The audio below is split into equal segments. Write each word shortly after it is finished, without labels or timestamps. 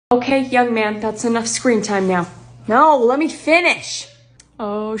Okay, young man, that's enough screen time now. No, let me finish.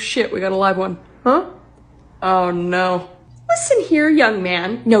 Oh shit, we got a live one. Huh? Oh no. Listen here, young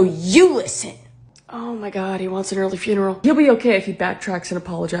man. No, you listen. Oh my god, he wants an early funeral. He'll be okay if he backtracks and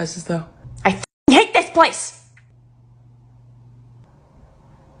apologizes, though. I hate this place!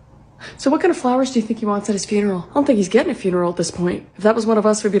 So what kind of flowers do you think he wants at his funeral? I don't think he's getting a funeral at this point. If that was one of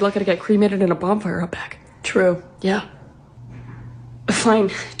us, we'd be lucky to get cremated in a bonfire out back. True, yeah. Fine,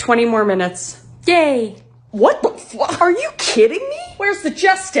 20 more minutes. Yay! What the fuck? Are you kidding me? Where's the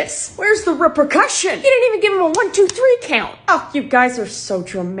justice? Where's the repercussion? You didn't even give him a 1, 2, 3 count. Oh, you guys are so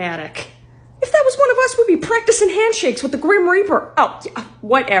dramatic. If that was one of us, we'd be practicing handshakes with the Grim Reaper. Oh, yeah,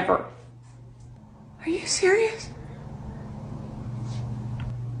 whatever. Are you serious?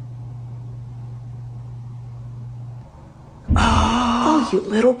 Oh, you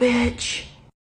little bitch.